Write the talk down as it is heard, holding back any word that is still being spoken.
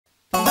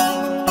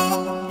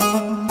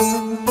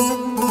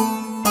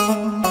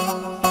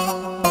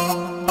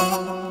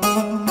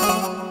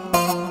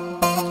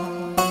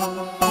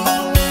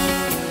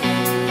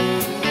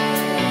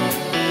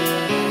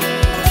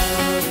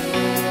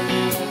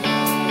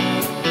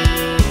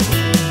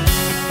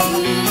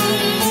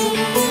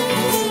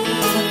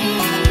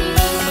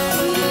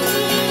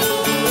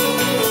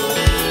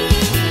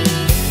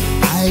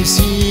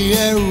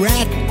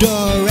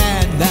door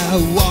and I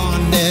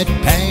want it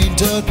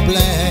painted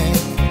black.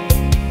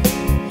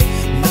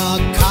 No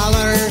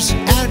colors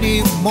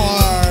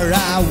anymore,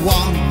 I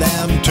want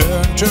them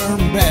turn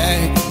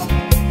back.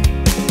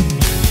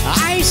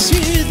 I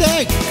see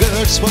the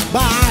girls walk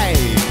by,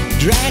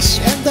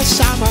 dressed in the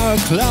summer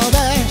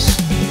clothes.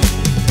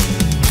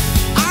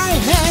 I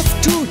have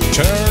to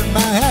turn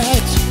my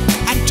head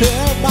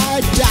until my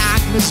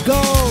darkness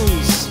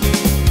goes.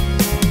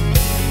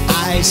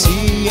 I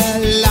see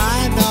a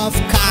line of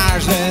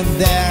cars and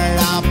they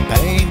are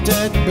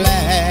painted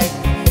black,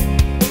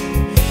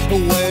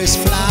 with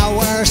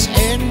flowers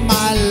in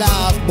my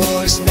love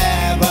bus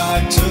never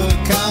to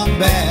come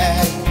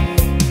back.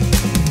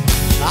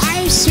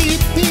 I see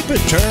people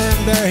turn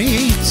their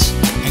heads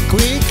and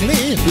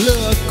quickly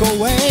look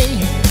away.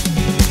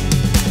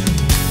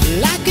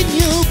 Like a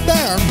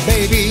newborn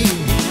baby,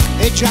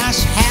 it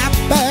just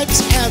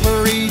happens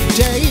every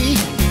day.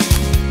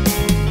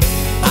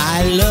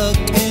 I look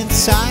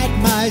inside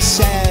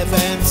myself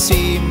and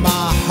see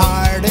my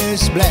heart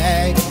is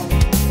black.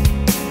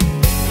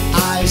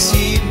 I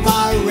see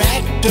my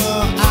red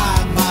door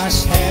I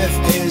must have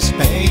is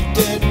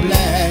painted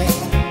black.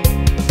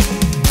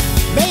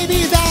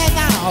 Maybe then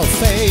I'll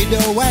fade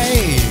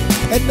away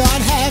and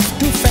not have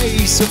to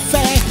face a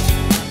fact.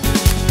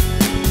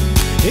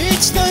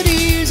 It's not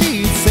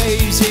easy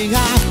facing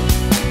up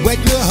when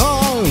your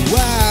whole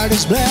world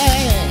is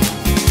black.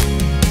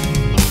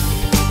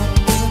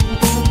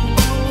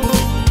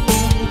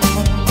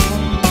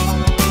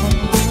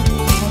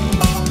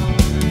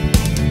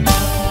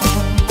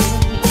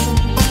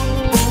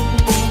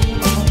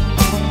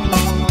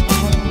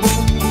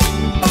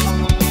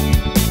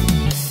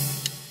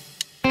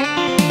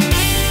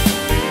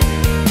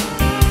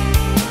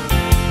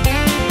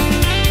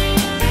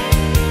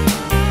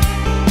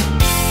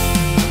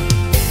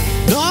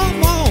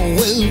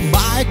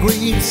 My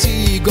green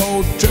sea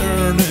go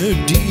turn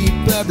a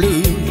deeper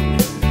blue.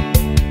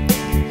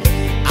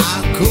 I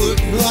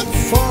could not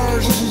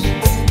force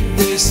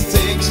these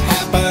things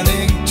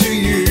happening to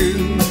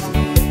you.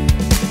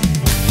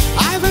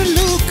 I will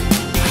look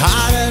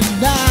hard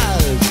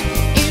enough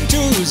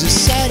into the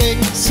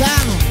setting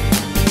sun.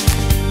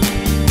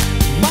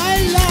 My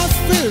love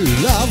will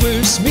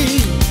always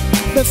me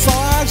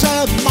before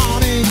the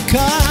morning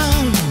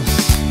comes.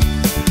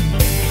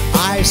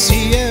 I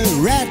see a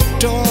red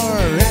door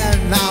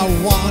and I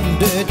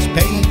want it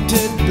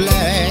painted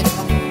black.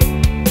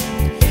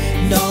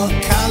 No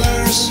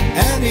colors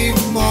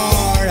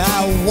anymore,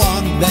 I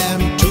want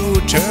them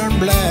to turn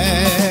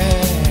black.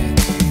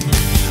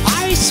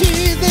 I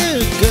see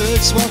the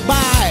girls walk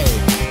by,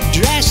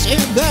 dressed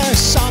in their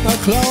summer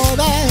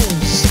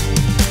clothes.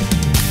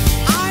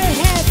 I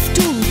have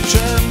to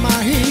turn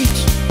my heat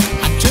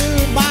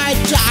until my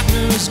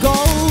darkness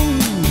goes.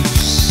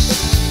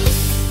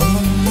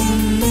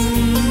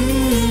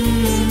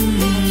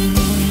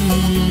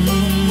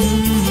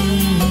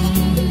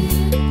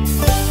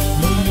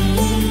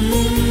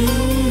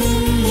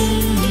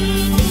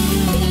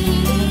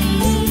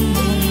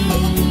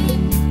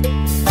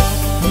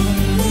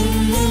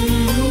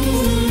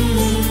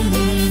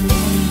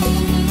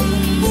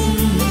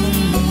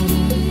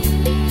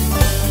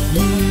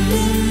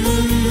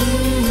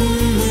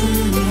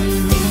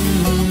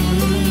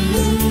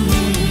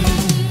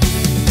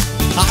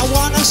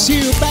 See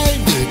you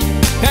painted,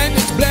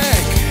 painted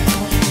black.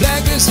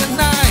 Black is the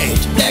night,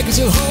 black is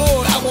the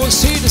hole, I won't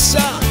see the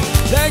sun.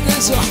 Black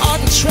is a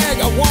hard track,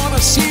 I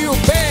wanna see you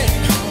painted,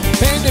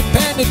 painted,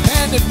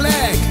 painted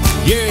black,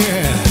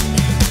 yeah.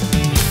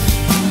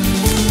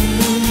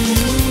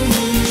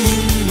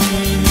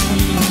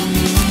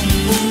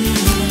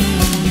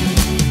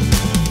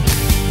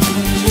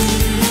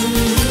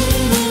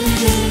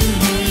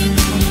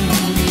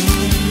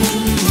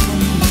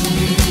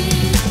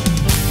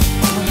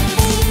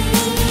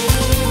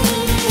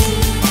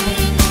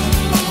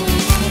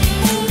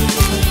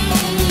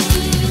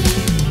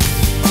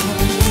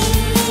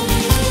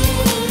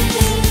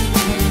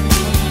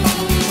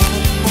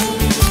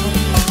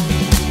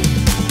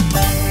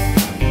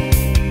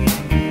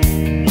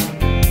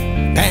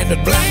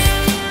 Painted black.